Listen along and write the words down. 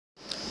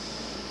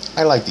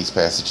I like these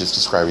passages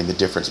describing the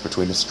difference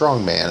between a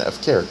strong man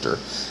of character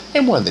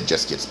and one that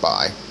just gets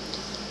by.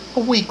 A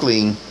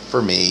weakling,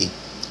 for me,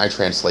 I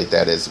translate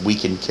that as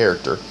weak in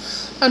character.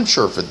 I'm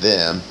sure for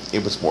them,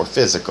 it was more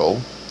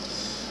physical.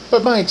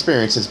 But my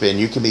experience has been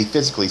you can be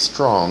physically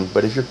strong,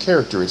 but if your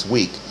character is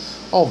weak,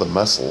 all the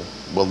muscle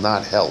will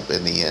not help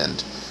in the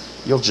end.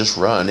 You'll just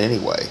run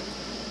anyway,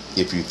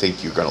 if you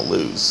think you're going to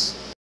lose.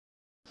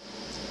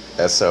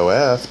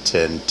 SOF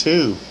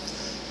 10:2.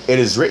 It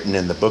is written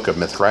in the Book of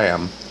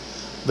Mithraim,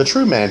 "The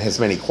true man has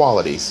many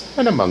qualities,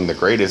 and among the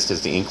greatest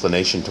is the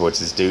inclination towards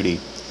his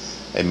duty.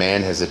 A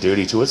man has a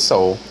duty to his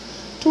soul,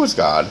 to his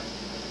God,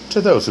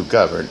 to those who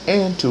govern,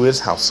 and to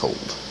his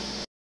household."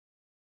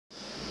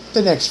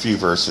 The next few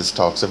verses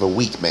talks of a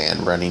weak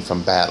man running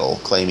from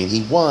battle, claiming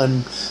he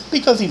won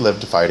because he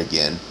lived to fight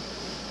again.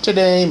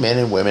 Today, men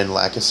and women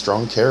lack a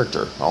strong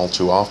character. All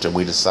too often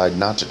we decide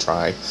not to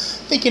try,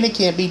 thinking it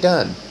can't be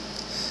done.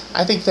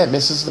 I think that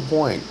misses the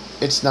point.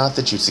 It's not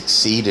that you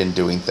succeed in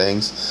doing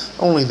things,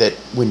 only that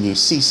when you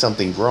see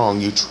something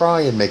wrong, you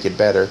try and make it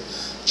better.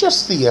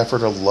 Just the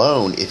effort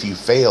alone, if you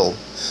fail,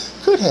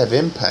 could have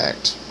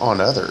impact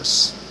on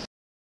others.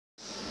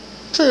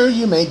 True,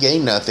 you may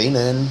gain nothing,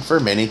 and for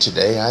many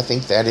today, I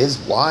think that is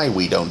why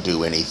we don't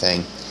do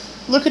anything.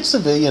 Look at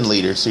civilian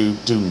leaders who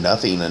do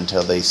nothing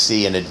until they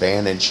see an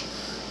advantage.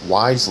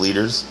 Wise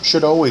leaders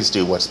should always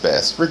do what's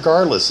best,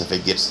 regardless if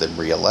it gets them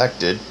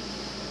reelected.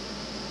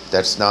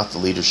 That's not the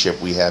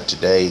leadership we have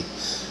today,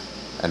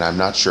 and I'm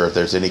not sure if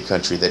there's any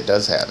country that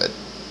does have it.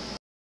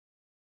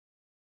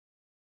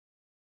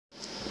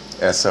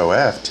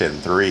 SOF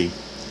 10:3.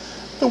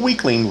 The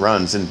weakling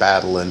runs in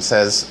battle and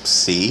says,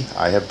 "See,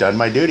 I have done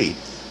my duty.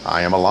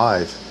 I am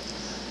alive."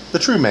 The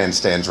true man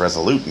stands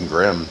resolute and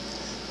grim.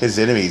 His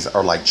enemies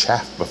are like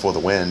chaff before the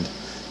wind.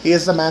 He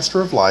is the master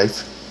of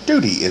life.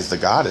 Duty is the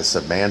goddess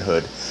of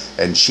manhood,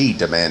 and she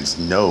demands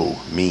no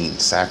mean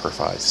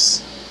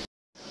sacrifice.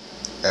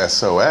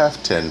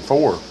 SOF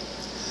 10:4.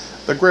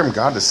 The grim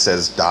goddess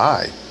says,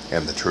 "Die,"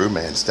 and the true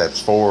man steps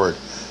forward.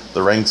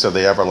 The ranks of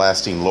the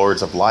everlasting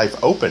lords of life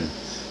open,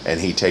 and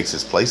he takes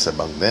his place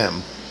among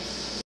them.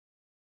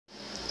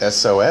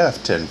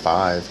 SOF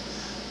 10:5.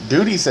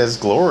 Duty says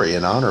glory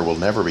and honor will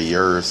never be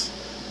yours.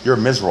 Your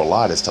miserable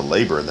lot is to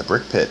labor in the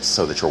brick pits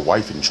so that your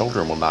wife and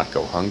children will not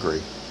go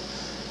hungry.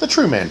 The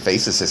true man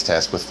faces his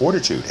task with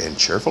fortitude and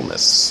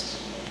cheerfulness.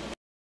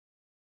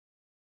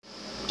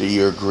 Do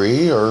you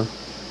agree, or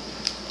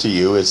to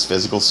you is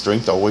physical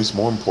strength always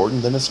more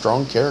important than a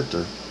strong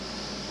character?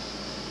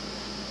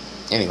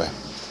 Anyway,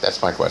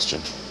 that's my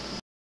question.